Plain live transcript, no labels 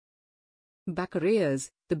Baccareas,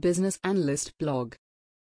 the Business Analyst blog.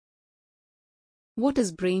 What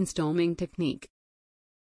is brainstorming technique?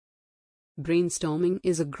 Brainstorming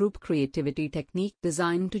is a group creativity technique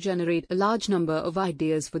designed to generate a large number of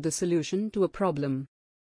ideas for the solution to a problem.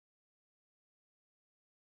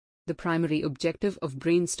 The primary objective of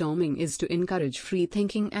brainstorming is to encourage free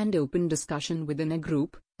thinking and open discussion within a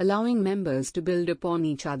group, allowing members to build upon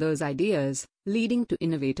each other's ideas, leading to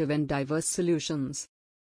innovative and diverse solutions.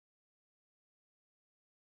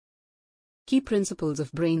 Key principles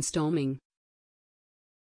of brainstorming.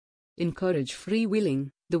 Encourage freewheeling.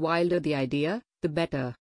 The wilder the idea, the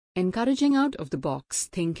better. Encouraging out-of-the-box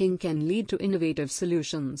thinking can lead to innovative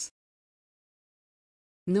solutions.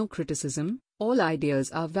 No criticism. All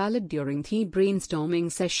ideas are valid during the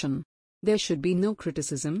brainstorming session. There should be no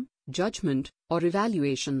criticism, judgment, or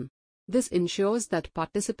evaluation. This ensures that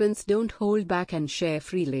participants don't hold back and share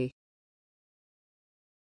freely.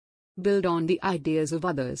 Build on the ideas of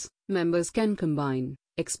others. Members can combine,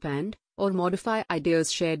 expand, or modify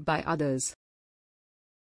ideas shared by others.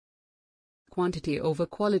 Quantity over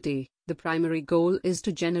quality. The primary goal is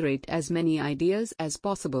to generate as many ideas as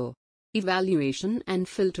possible. Evaluation and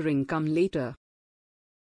filtering come later.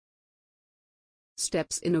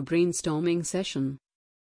 Steps in a brainstorming session.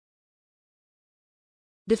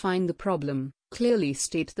 Define the problem. Clearly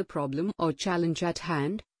state the problem or challenge at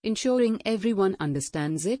hand, ensuring everyone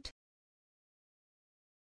understands it.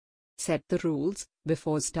 Set the rules.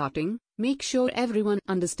 Before starting, make sure everyone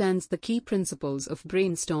understands the key principles of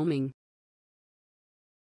brainstorming.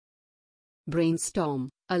 Brainstorm.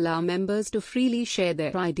 Allow members to freely share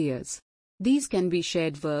their ideas. These can be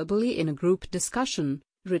shared verbally in a group discussion,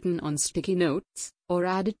 written on sticky notes, or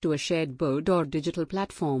added to a shared board or digital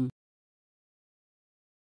platform.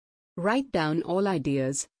 Write down all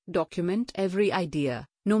ideas. Document every idea,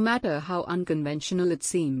 no matter how unconventional it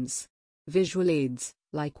seems. Visual aids,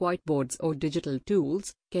 like whiteboards or digital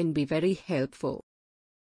tools, can be very helpful.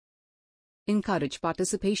 Encourage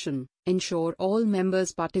participation. Ensure all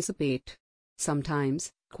members participate.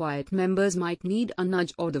 Sometimes, quiet members might need a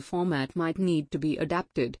nudge or the format might need to be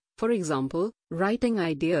adapted, for example, writing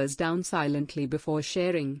ideas down silently before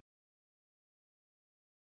sharing.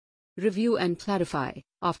 Review and clarify.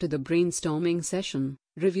 After the brainstorming session,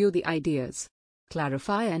 review the ideas.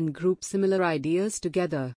 Clarify and group similar ideas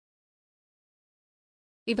together.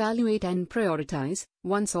 Evaluate and prioritize.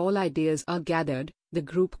 Once all ideas are gathered, the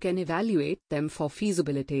group can evaluate them for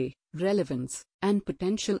feasibility, relevance, and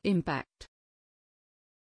potential impact.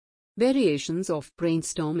 Variations of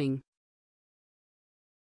brainstorming.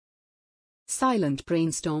 Silent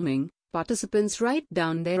brainstorming. Participants write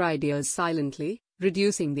down their ideas silently,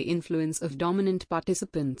 reducing the influence of dominant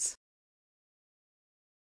participants.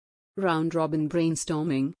 Round-robin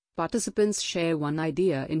brainstorming. Participants share one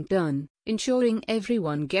idea in turn, ensuring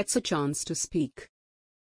everyone gets a chance to speak.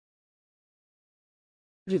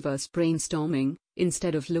 Reverse brainstorming.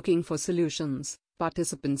 Instead of looking for solutions,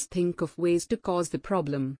 participants think of ways to cause the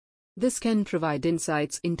problem. This can provide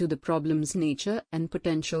insights into the problem's nature and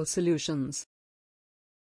potential solutions.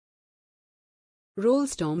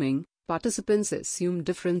 Role-storming. Participants assume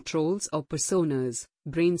different roles or personas,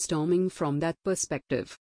 brainstorming from that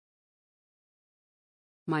perspective.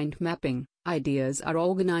 Mind mapping. Ideas are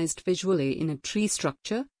organized visually in a tree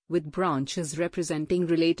structure, with branches representing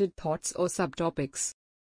related thoughts or subtopics.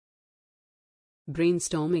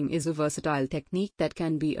 Brainstorming is a versatile technique that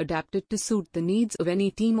can be adapted to suit the needs of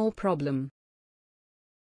any team or problem.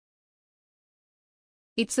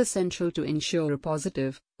 It's essential to ensure a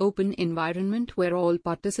positive, open environment where all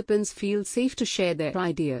participants feel safe to share their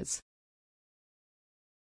ideas.